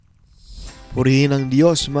Purihin ang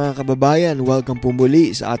Diyos mga kababayan. Welcome po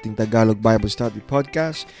muli sa ating Tagalog Bible Study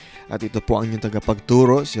Podcast. At ito po ang inyong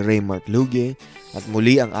tagapagturo, si Raymart Luge. At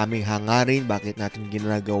muli ang aming hangarin bakit natin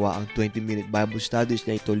ginagawa ang 20-minute Bible Studies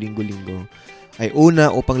na ito linggo-linggo ay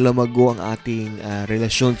una upang lumago ang ating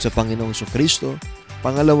relasyon sa Panginoong Kristo.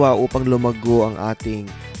 Pangalawa upang lumago ang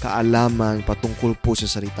ating kaalaman patungkol po sa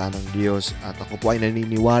salita ng Diyos. At ako po ay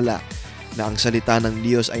naniniwala na ang salita ng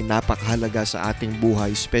Diyos ay napakahalaga sa ating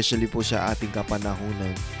buhay, especially po sa ating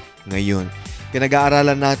kapanahunan ngayon.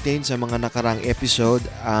 Pinag-aaralan natin sa mga nakarang episode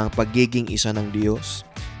ang pagiging isa ng Diyos.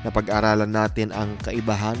 Napag-aralan natin ang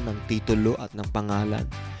kaibahan ng titulo at ng pangalan.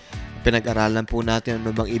 Pinag-aralan po natin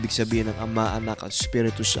ano bang ibig sabihin ng Ama, Anak at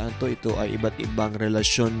Espiritu Santo. Ito ay iba't ibang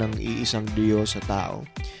relasyon ng iisang Diyos sa tao.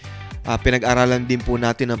 Pinag-aralan din po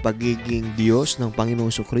natin ang pagiging Diyos ng Panginoong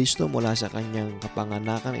Kristo mula sa kanyang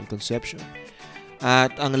kapanganakan and conception.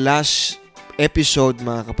 At ang last episode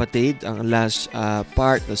mga kapatid, ang last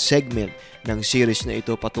part, the segment ng series na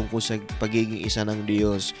ito patungkol sa pagiging isa ng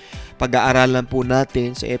Diyos. Pag-aaralan po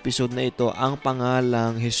natin sa episode na ito ang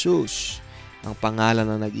pangalang Jesus, ang pangalan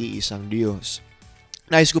ng nag-iisang Diyos.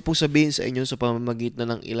 Nais ko pong sabihin sa inyo sa pamamagitan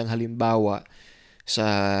ng ilang halimbawa sa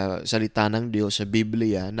salita ng Diyos sa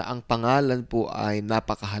Biblia na ang pangalan po ay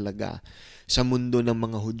napakahalaga sa mundo ng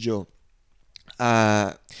mga Hudyo.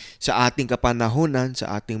 Sa ating kapanahunan,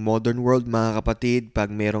 sa ating modern world mga kapatid,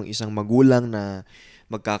 pag merong isang magulang na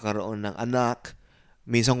magkakaroon ng anak,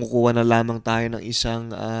 minsan kukuha na lamang tayo ng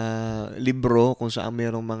isang libro kung saan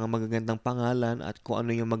merong mga magagandang pangalan at kung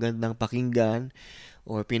ano yung magandang pakinggan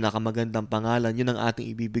o pinakamagandang pangalan, yun ang ating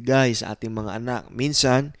ibibigay sa ating mga anak.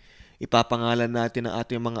 Minsan, ipapangalan natin ang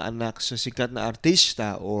ating mga anak sa sikat na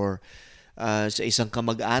artista or sa isang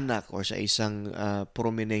kamag-anak or sa isang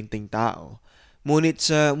prominenteng tao. Ngunit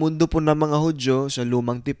sa mundo po ng mga Hudyo, sa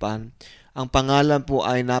lumang tipan, ang pangalan po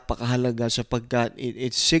ay napakahalaga sapagkat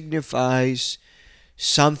it signifies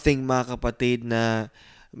something mga kapatid na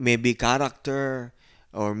maybe character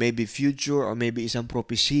or maybe future or maybe isang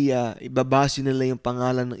propesiya. Ibabase nila yung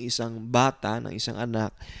pangalan ng isang bata, ng isang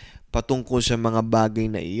anak patungkol sa mga bagay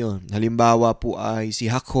na iyon. Halimbawa po ay si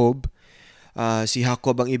Jacob. Si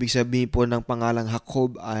Jacob, ang ibig sabihin po ng pangalang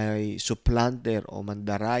Jacob ay supplanter o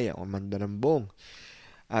mandaraya o mandarambong.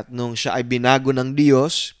 At nung siya ay binago ng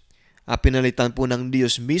Diyos, pinalitan po ng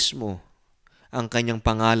Diyos mismo ang kanyang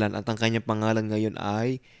pangalan. At ang kanyang pangalan ngayon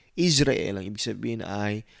ay Israel. Ang ibig sabihin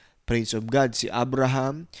ay Prince of God. Si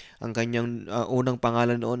Abraham, ang kanyang unang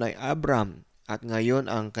pangalan noon ay Abram. At ngayon,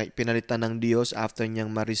 ang pinalitan ng Diyos after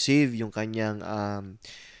niyang ma-receive yung kanyang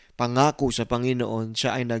pangako sa Panginoon,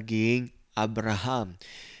 siya ay naging Abraham.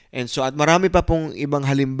 And so, at marami pa pong ibang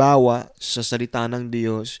halimbawa sa salita ng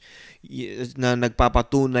Diyos na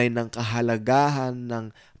nagpapatunay ng kahalagahan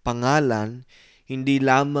ng pangalan, hindi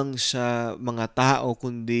lamang sa mga tao,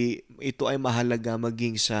 kundi ito ay mahalaga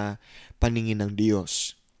maging sa paningin ng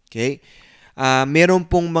Diyos. Okay? Meron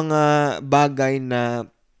pong mga bagay na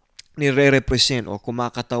nire-represent o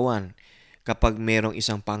kumakatawan kapag merong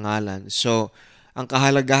isang pangalan. So, ang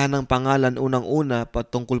kahalagahan ng pangalan unang-una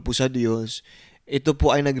patungkol po sa Diyos, ito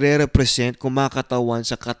po ay nagre-represent, kumakatawan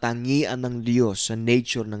sa katangian ng Diyos, sa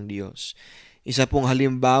nature ng Diyos. Isa pong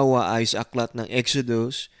halimbawa ay sa aklat ng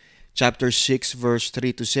Exodus, chapter 6, verse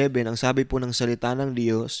 3 to 7. Ang sabi po ng salita ng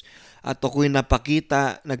Diyos, at ako'y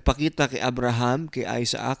nagpakita kay Abraham, kay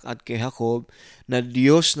Isaac at kay Jacob na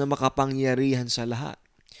Diyos na makapangyarihan sa lahat.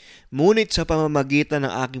 Ngunit sa pamamagitan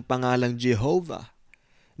ng aking pangalang Jehovah,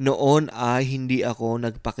 noon ay hindi ako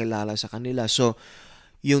nagpakilala sa kanila. So,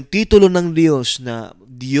 yung titulo ng Diyos na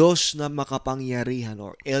makapangyarihan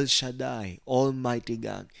or El Shaddai, Almighty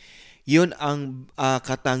God, yun ang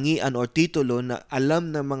katangian or titulo na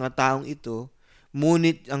alam ng mga taong ito.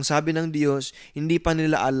 Ngunit ang sabi ng Diyos, hindi pa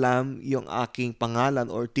nila alam yung aking pangalan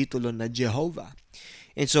or titulo na Jehovah.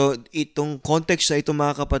 And so, itong context na ito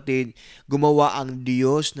mga kapatid, gumawa ang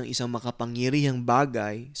Diyos ng isang makapangyarihang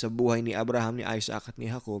bagay sa buhay ni Abraham, ni Isaac at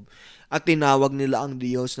ni Jacob. At tinawag nila ang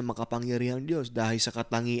Diyos na makapangyarihang Diyos dahil sa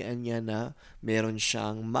katangian niya na meron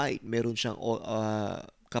siyang might, meron siyang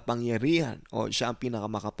kapangyarihan o siya ang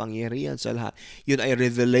pinakamakapangyarihan sa lahat. Yun ay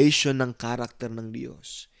revelation ng karakter ng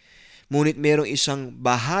Diyos. Ngunit merong isang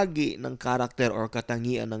bahagi ng karakter or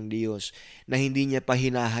katangian ng Diyos na hindi niya pa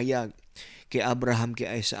hinahayag kay Abraham,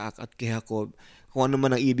 kay Isaac, at kay Jacob, kung ano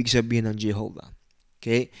man ang ibig sabihin ng Jehovah.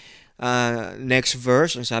 Okay? Next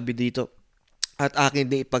verse, ang sabi dito, at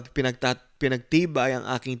akin din pinagtibay ang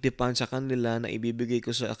aking tipan sa kanila na ibibigay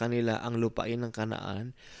ko sa kanila ang lupain ng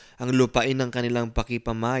Kanaan, ang lupain ng kanilang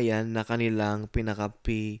pakipamayan na kanilang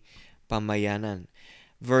pinakapamayanan.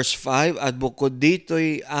 Verse 5, at bukod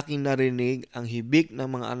dito'y aking narinig ang hibik ng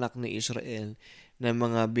mga anak ni Israel ng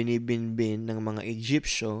mga binibinbin ng mga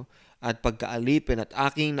Egyptyo at pagkaalipin at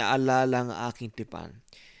aking naalala ang aking tipan.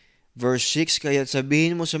 Verse 6, kaya't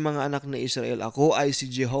sabihin mo sa mga anak ni Israel, ako ay si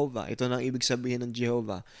Jehovah. Ito nang ibig sabihin ng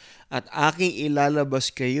Jehovah. At aking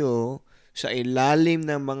ilalabas kayo sa ilalim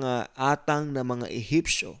ng mga atang ng mga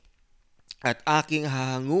Ehipsyo. At aking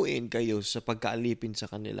hahanguin kayo sa pagkaalipin sa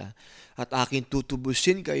kanila. At aking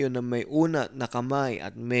tutubusin kayo na may unat na kamay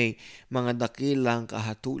at may mga dakilang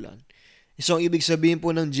kahatulan. So, ang ibig sabihin po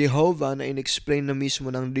ng Jehovah na inexplain na mismo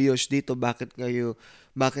ng Diyos dito, bakit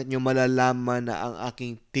nyo malalaman na ang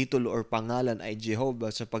aking titulo or pangalan ay Jehovah,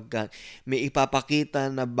 sapagkat may ipapakita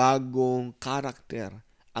na bagong karakter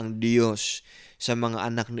ang Diyos sa mga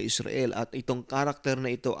anak ni Israel. At itong karakter na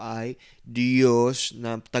ito ay Diyos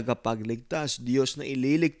na tagapagligtas, Diyos na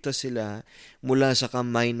ililigtas sila mula sa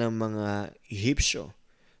kamay ng mga Ehipsyo,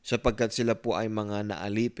 sapagkat sila po ay mga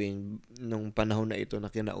naalipin nung panahon na ito na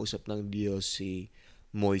kinausap ng Diyos si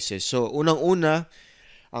Moises. So, unang-una,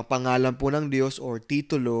 ang pangalan po ng Diyos or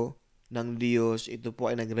titulo ng Diyos, ito po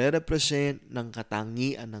ay nagre-represent ng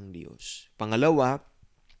katangian ng Diyos. Pangalawa,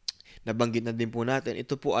 nabanggit na din po natin,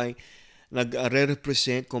 ito po ay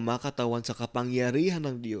nagre-represent, kumakatawan sa kapangyarihan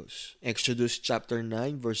ng Diyos. Exodus chapter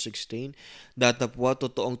 9 verse 16, datapwa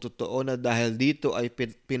totoong totoo na dahil dito ay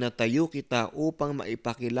pinatayo kita upang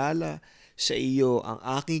maipakilala sa iyo ang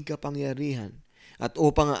aking kapangyarihan at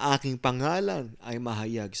upang ang aking pangalan ay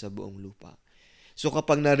mahayag sa buong lupa. So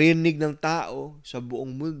kapag narinig ng tao sa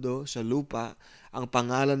buong mundo, sa lupa, ang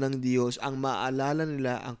pangalan ng Diyos, ang maalala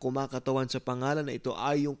nila, ang kumakatawan sa pangalan na ito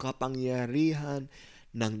ay yung kapangyarihan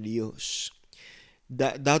ng Diyos.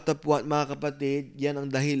 Datapwat mga kapatid, yan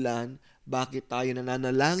ang dahilan bakit tayo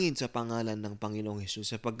nananalangin sa pangalan ng Panginoong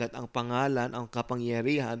Hesus, sapagkat ang pangalan, ang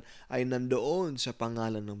kapangyarihan ay nandoon sa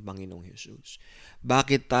pangalan ng Panginoong Hesus.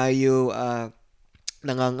 Bakit tayo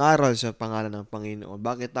nangangaral sa pangalan ng Panginoon?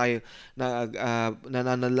 Bakit tayo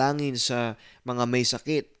nananalangin sa mga may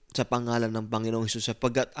sakit sa pangalan ng Panginoong Hesus?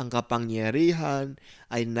 Sapagkat ang kapangyarihan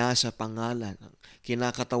ay nasa pangalan.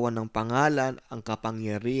 Kinakatawan ng pangalan ang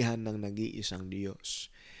kapangyarihan ng nag-iisang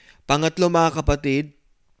Diyos. Pangatlo mga kapatid,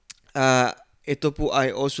 ito po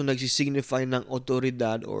ay also nagsisignify ng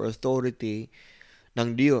otoridad or authority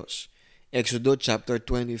ng Diyos. Exodus chapter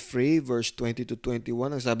 23 verse 20 to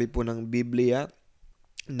 21, ang sabi po ng Biblia,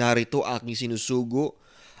 narito aking sinusugo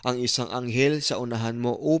ang isang anghel sa unahan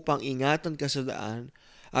mo upang ingatan ka sa daan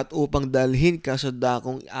at upang dalhin ka sa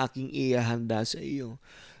dakong aking ihahanda sa iyo.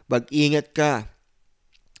 Mag-ingat ka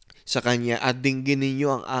sa kanya at dinggin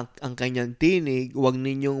ninyo ang kanyang tinig, huwag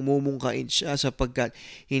ninyong mumungkain siya sapagkat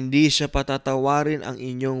hindi siya patatawarin ang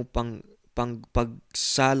inyong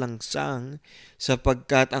pagsalangsang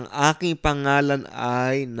sapagkat ang aking pangalan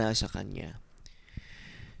ay nasa kanya.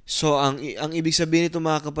 So, ang ibig sabihin nito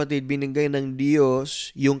mga kapatid, binigay ng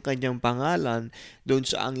Diyos yung kanyang pangalan doon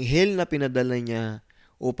sa anghel na pinadala niya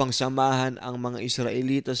upang samahan ang mga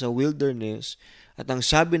Israelita sa wilderness. At ang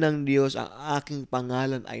sabi ng Diyos, ang aking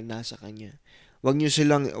pangalan ay nasa kanya. Huwag niyo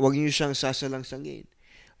siyang sasalangsangin.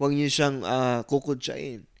 Huwag niyo siyang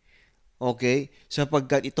kukutsain. Okay?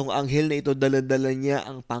 Sapagkat itong anghel na ito, daladala niya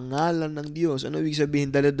ang pangalan ng Diyos. Ano ibig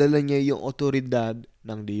sabihin? Daladala niya yung otoridad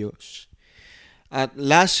ng Diyos. At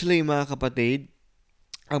lastly, mga kapatid,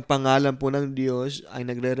 ang pangalan po ng Diyos ay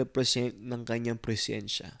nagre-represent ng kanyang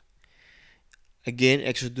presensya. Again,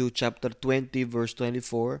 Exodus chapter 20 verse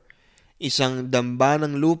 24, isang damba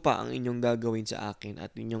ng lupa ang inyong gagawin sa akin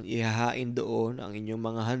at inyong ihahain doon ang inyong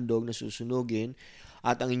mga handog na susunugin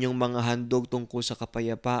at ang inyong mga handog tungkol sa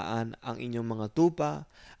kapayapaan, ang inyong mga tupa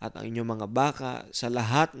at ang inyong mga baka. Sa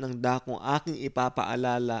lahat ng dakong aking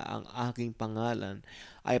ipapaalala ang aking pangalan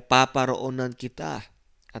ay paparoonan kita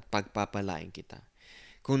at pagpapalain kita.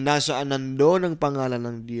 Kung nasaan nandoon ang pangalan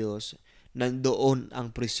ng Diyos, nandoon ang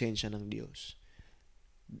presensya ng Diyos.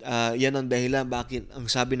 Yan ang dahilan bakit ang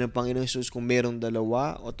sabi ng Panginoon Jesus, kung merong 2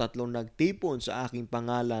 o 3 nagtipon sa aking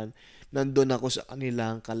pangalan, nandun ako sa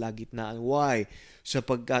kanilang kalagitnaan. Why?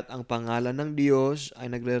 Sapagkat ang pangalan ng Diyos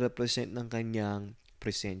ay nagre-represent ng kanyang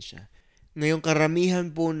presensya. Ngayong karamihan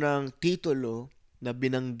po ng titulo na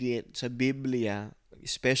binanggit sa Biblia,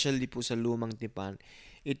 especially po sa Lumang Tipan,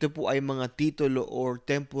 ito po ay mga titulo or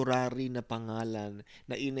temporary na pangalan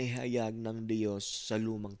na inihayag ng Diyos sa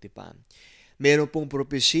Lumang Tipan. Meron pong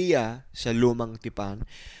propesiya sa Lumang Tipan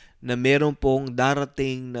na meron pong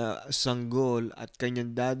darating na sanggol at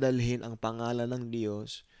kanyang dadalhin ang pangalan ng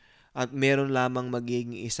Diyos at meron lamang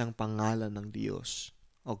magiging isang pangalan ng Diyos.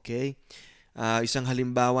 Okay? Isang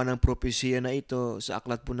halimbawa ng propesiya na ito sa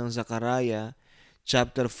aklat po ng Zechariah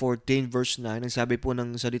chapter 14 verse 9, ang sabi po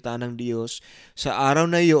ng salita ng Diyos, sa araw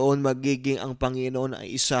na iyon magiging ang Panginoon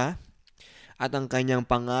ay isa at ang kanyang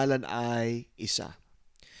pangalan ay isa.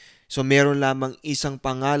 So meron lamang isang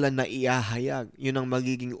pangalan na iahayag. Yun ang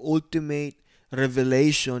magiging ultimate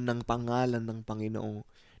revelation ng pangalan ng Panginoon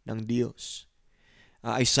ng Diyos.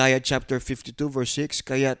 Isaiah chapter 52 verse 6,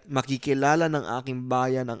 kaya't makikilala ng aking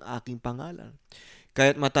bayan ang aking pangalan.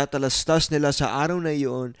 Kaya't matatalastas nila sa araw na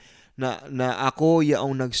iyon na ako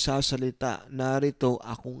yaong nagsasalita, narito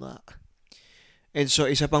ako nga. And so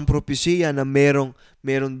isa pang propesiya na merong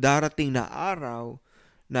darating na araw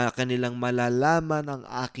na kanilang malalaman ang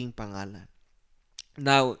aking pangalan.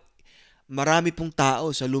 Now, marami pong tao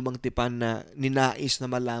sa lumang tipan na ninais na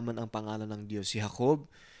malaman ang pangalan ng Diyos. Si Jacob,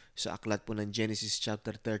 sa aklat po ng Genesis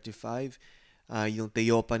chapter 35, yung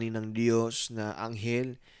theophany ng Diyos na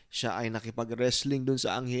anghel, siya ay nakipag-wrestling dun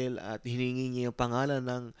sa anghel at hiningi niya yung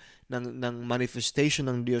pangalan ng manifestation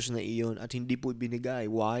ng Diyos na iyon at hindi po binigay.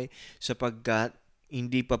 Why? Sapagkat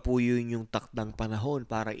hindi pa po yun yung takdang panahon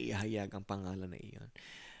para ihayag ang pangalan na iyon.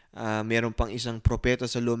 Meron pang isang propeta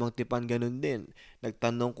sa lumang tipan, ganun din.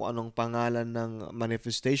 Nagtanong kung anong pangalan ng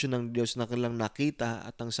manifestation ng Diyos na kanilang nakita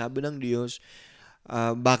at ang sabi ng Diyos,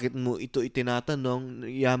 bakit mo ito itinatanong?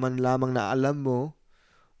 Yaman lamang na alam mo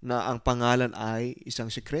na ang pangalan ay isang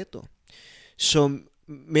sikreto. So,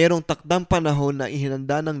 merong takdang panahon na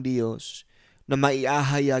ihinanda ng Diyos na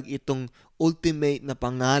maiahayag itong ultimate na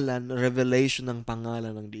pangalan, revelation ng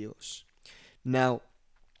pangalan ng Diyos. Now,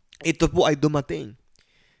 ito po ay dumating.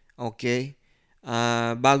 Okay?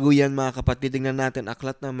 Bago yan mga kapatid, tingnan natin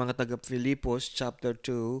aklat ng mga taga-Filipos chapter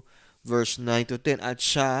 2 verse 9 to 10. At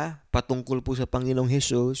siya, patungkol po sa Panginoong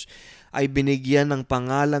Hesus, ay binigyan ng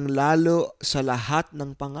pangalang lalo sa lahat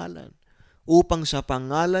ng pangalan, upang sa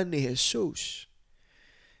pangalan ni Hesus.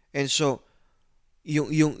 And so,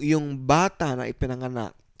 yung bata na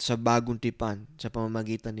ipinanganak sa bagong tipan sa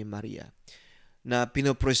pamamagitan ni Maria, na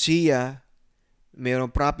pinopresiya, mayroong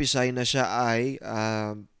prophesy na siya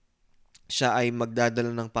ay magdadala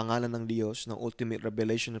ng pangalan ng Diyos, ng ultimate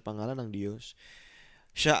revelation ng pangalan ng Diyos.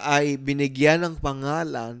 Siya ay binigyan ng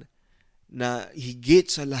pangalan na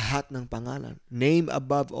higit sa lahat ng pangalan. Name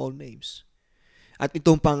above all names. At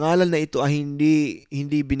itong pangalan na ito ay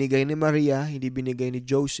hindi binigay ni Maria, hindi binigay ni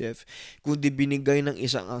Joseph, kundi binigay ng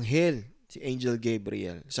isang anghel, si Angel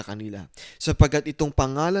Gabriel, sa kanila. Sapagkat itong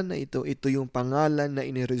pangalan na ito yung pangalan na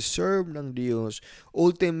inireserve ng Diyos,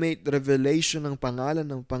 ultimate revelation ng pangalan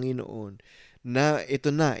ng Panginoon, na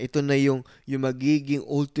ito na yung magiging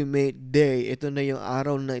ultimate day, ito na yung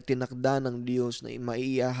araw na itinakda ng Diyos na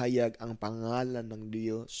maihahayag ang pangalan ng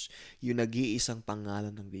Diyos, yung nag-iisang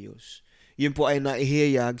pangalan ng Diyos. Yun po ay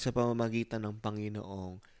naihayag sa pamamagitan ng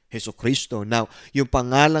Panginoong Hesukristo. Now, yung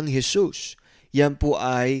pangalang Jesus, yan po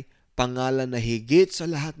ay pangalan na higit sa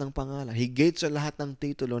lahat ng pangalan, higit sa lahat ng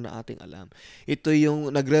titulo na ating alam. Ito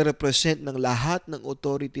yung nagre-represent ng lahat ng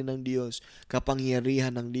authority ng Diyos,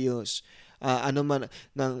 kapangyarihan ng Diyos.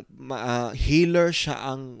 Healer,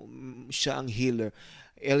 siya ang healer.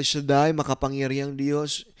 El Shaddai, makapangyarihang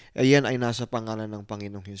Diyos, ayan ay nasa pangalan ng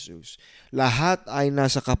Panginoong Hesus. Lahat ay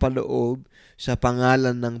nasa kapaloob sa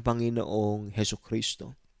pangalan ng Panginoong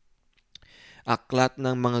Hesukristo. Aklat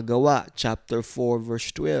ng mga Gawa, chapter 4, verse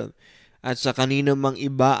 12. At sa kanino mang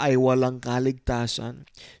iba ay walang kaligtasan,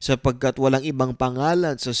 sapagkat walang ibang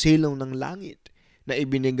pangalan sa silong ng langit na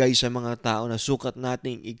ibinigay sa mga tao na sukat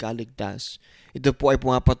nating ikaligtas. Ito po ay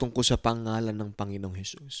pumapatungkol sa pangalan ng Panginoong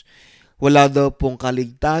Hesus. Wala daw pong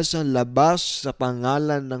kaligtasan labas sa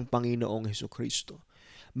pangalan ng Panginoong Hesukristo.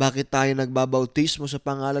 Bakit tayo nagbabautismo sa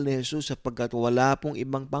pangalan ni Jesus? Sapagkat wala pong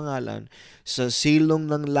ibang pangalan sa silong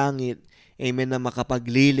ng langit, amen, na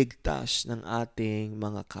makapagliligtas ng ating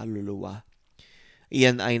mga kaluluwa.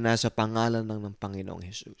 Iyan ay nasa pangalan ng Panginoong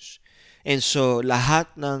Jesus. And so,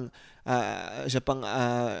 lahat ng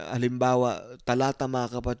halimbawa, talata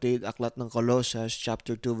mga kapatid, aklat ng Colossus,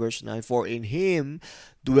 chapter 2, verse 9, for in Him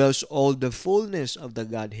dwells all the fullness of the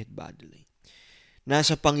Godhead bodily.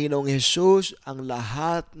 Nasa Panginoong Jesus ang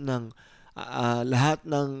lahat ng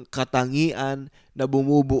katangian na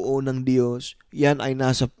bumubuo ng Diyos, yan ay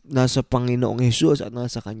nasa Panginoong Jesus at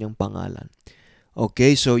nasa kanyang pangalan.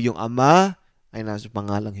 Okay, so yung Ama ay nasa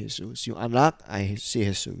pangalang Jesus. Yung Anak ay si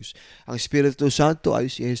Jesus. Ang Espiritu Santo ay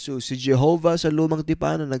si Jesus. Si Jehovah sa lumang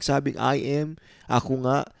tipan na nagsabing, I am, ako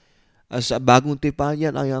nga. Sa bagong tipan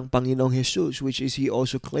yan ay ang Panginoong Jesus, which is He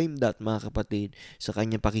also claimed that, mga kapatid, sa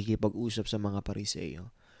kanyang pakikipag-usap sa mga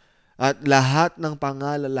Pariseo. At lahat ng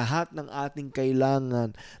pangalan, lahat ng ating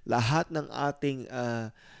kailangan, lahat ng ating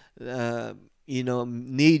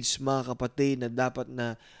needs, mga kapatid, na dapat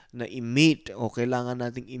na na i-meet o kailangan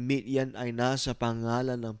nating i-meet, yan ay nasa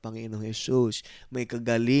pangalan ng Panginoong Hesus. May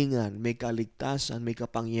kagalingan, may kaligtasan, may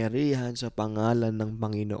kapangyarihan sa pangalan ng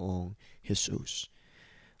Panginoong Hesus.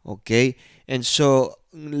 Okay? And so,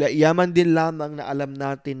 yaman din lamang na alam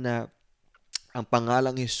natin na ang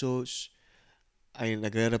pangalang Hesus ay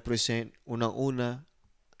nagre-represent unang-una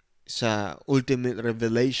sa ultimate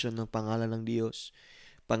revelation ng pangalan ng Diyos.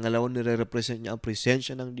 Pangalawa, nire-represent niya ang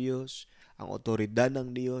presensya ng Diyos, ang otoridad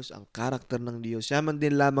ng Diyos, ang karakter ng Diyos. Yaman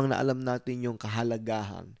din lamang na alam natin yung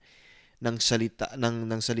kahalagahan ng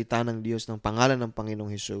salita ng Diyos, ng pangalan ng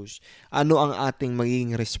Panginoong Hesus. Ano ang ating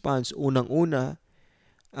magiging response? Unang-una,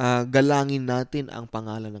 galangin natin ang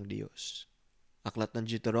pangalan ng Diyos. Aklat ng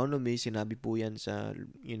Deuteronomy, sinabi po yan sa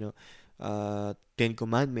Ten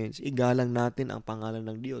Commandments, igalang natin ang pangalan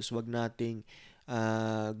ng Diyos. Huwag nating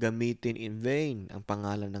gamitin in vain ang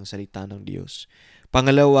pangalan ng salita ng Diyos.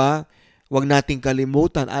 Pangalawa, huwag nating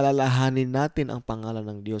kalimutan, alalahanin natin ang pangalan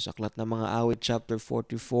ng Diyos. Aklat ng mga awit chapter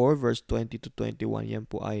 44 verse 20 to 21, yan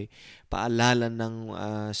po ay paalala ng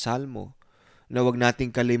Salmo na huwag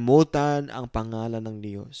nating kalimutan ang pangalan ng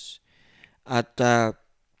Diyos. At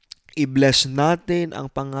i-bless natin ang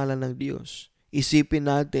pangalan ng Diyos. Isipin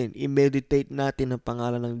natin, i-meditate natin ang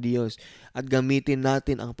pangalan ng Diyos at gamitin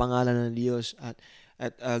natin ang pangalan ng Diyos at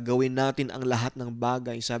gawin natin ang lahat ng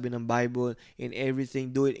bagay. Sabi ng Bible, in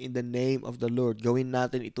everything do it in the name of the Lord. Gawin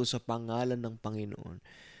natin ito sa pangalan ng Panginoon.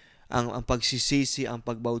 Ang pagsisisi, ang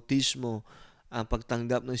pagbautismo, ang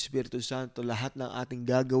pagtanggap ng Espiritu Santo, lahat ng ating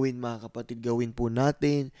gagawin, mga kapatid, gawin po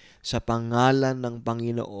natin sa pangalan ng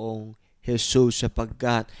Panginoong Jesus,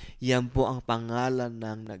 sapagkat yan po ang pangalan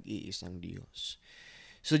ng nag-iisang Diyos.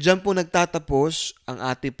 So dyan po nagtatapos ang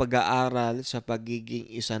ating pag-aaral sa pagiging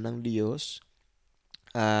isa ng Diyos.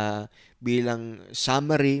 Bilang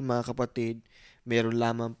summary, mga kapatid, meron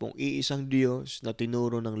lamang pong iisang Diyos na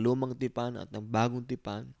tinuro ng lumang tipan at ng bagong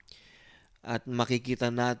tipan. At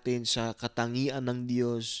makikita natin sa katangian ng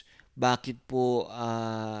Diyos bakit po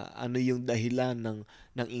ano yung dahilan ng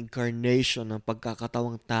incarnation, ng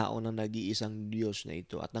pagkakatawang tao ng nag-iisang Diyos na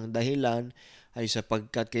ito. At ang dahilan ay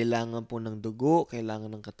sapagkat kailangan po ng dugo,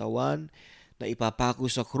 kailangan ng katawan na ipapako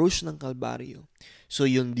sa krus ng Kalbaryo. So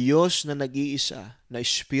yung Diyos na nag-iisa, na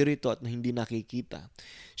Espiritu at na hindi nakikita,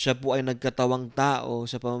 siya po ay nagkatawang tao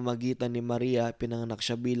sa pamamagitan ni Maria, pinanganak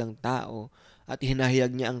siya bilang tao at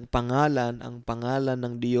hinahayag niya ang pangalan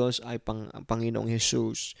ng Diyos ay Panginoong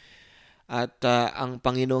Hesus. At ang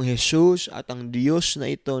Panginoong Hesus at ang Diyos na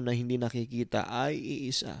ito na hindi nakikita ay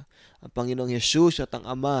iisa. Ang Panginoong Hesus at ang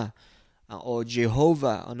Ama, o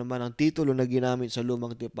Jehovah, ano man ang titulo na ginamit sa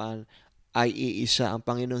lumang tipan, ay iisa. Ang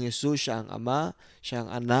Panginoong Hesus, siya ang Ama, siya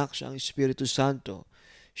ang Anak, siya ang Espiritu Santo.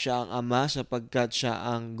 Siya ang Ama sapagkat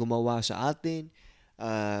siya ang gumawa sa atin.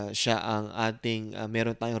 Siya ang ating,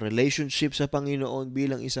 meron tayong relationship sa Panginoon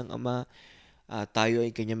bilang isang Ama. Tayo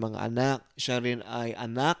ay kanyang mga anak. Siya rin ay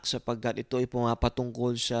anak sapagkat ito ay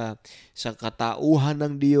pumapatungkol sa katauhan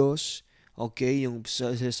ng Diyos. Okay, yung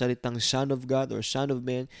salitang Son of God or Son of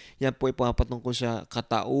Man, yan po ay pumapatungkol sa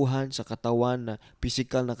katauhan, sa katawan, na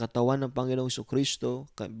physical na katawan ng Panginoong Jesucristo,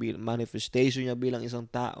 manifestation niya bilang isang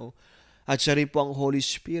tao. At siya rin po ang Holy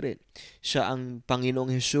Spirit. Siya ang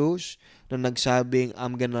Panginoong Jesus na nagsabing,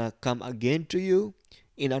 I'm gonna come again to you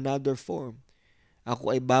in another form.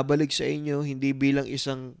 Ako ay babalik sa inyo hindi bilang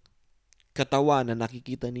isang katawan na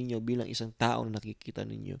nakikita ninyo, bilang isang tao na nakikita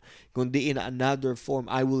ninyo, kundi in another form.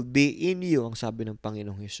 I will be in you, ang sabi ng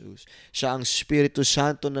Panginoong Jesus. Siya ang Espiritu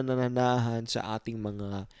Santo na nananahan sa ating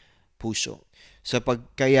mga puso.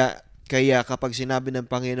 Kaya kapag sinabi ng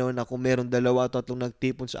Panginoon na kung meron 2 o 3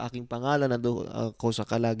 nagtipon sa aking pangalan, nando ako sa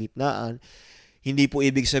kalagitnaan, hindi po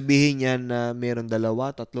ibig sabihin yan na meron 2,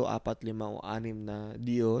 3, 4, 5 o 6 na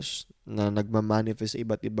Diyos na nagmamanifest sa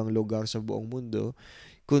iba't ibang lugar sa buong mundo,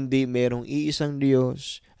 kundi merong iisang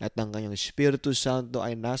Diyos at ang kanyang Espiritu Santo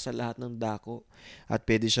ay nasa lahat ng dako at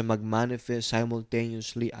pwede siya mag-manifest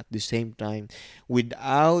simultaneously at the same time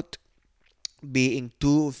without being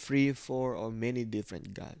 2, 3, 4 or many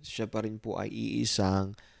different gods. Siya pa rin po ay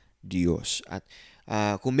iisang Diyos. At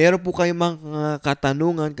kung meron po kayong mga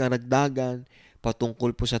katanungan, karagdagan,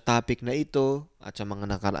 patungkol po sa topic na ito at sa mga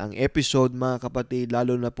nakaraang episode, mga kapatid,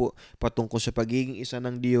 lalo na po patungkol sa pagiging isa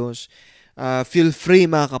ng Diyos, feel free,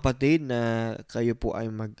 mga kapatid, na kayo po ay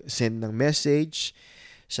mag-send ng message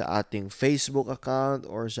sa ating Facebook account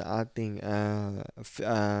or sa ating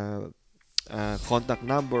contact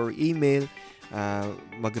number or email.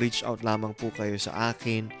 Mag-reach out lamang po kayo sa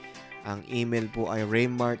akin. Ang email po ay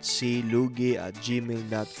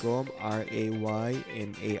raymartclugie@gmail.com,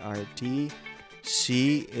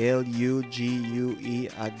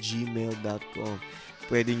 RAYMARTCLUGUE@gmail.com.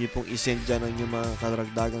 pwede nyo pong isend dyan ang inyong mga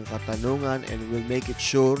karagdagang katanungan and we'll make it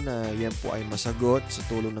sure na yan po ay masagot sa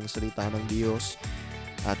tulong ng salita ng Diyos.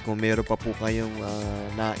 At kung meron pa po kayong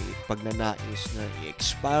pagnanais na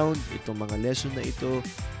i-expound itong mga lesson na ito,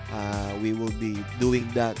 we will be doing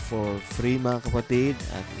that for free mga kapatid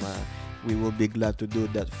at we will be glad to do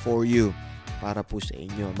that for you para po sa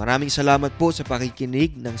inyo. Maraming salamat po sa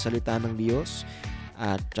pakikinig ng salita ng Diyos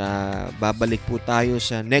at babalik po tayo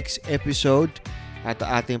sa next episode at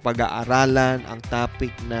ating pag-aaralan ang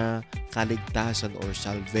topic na kaligtasan or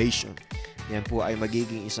salvation. Yan po ay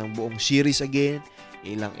magiging isang buong series again.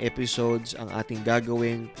 Ilang episodes ang ating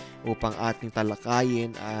gagawin upang ating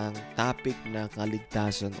talakayin ang topic na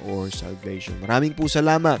kaligtasan or salvation. Maraming po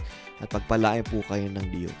salamat at pagpalain po kayo ng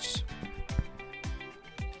Diyos.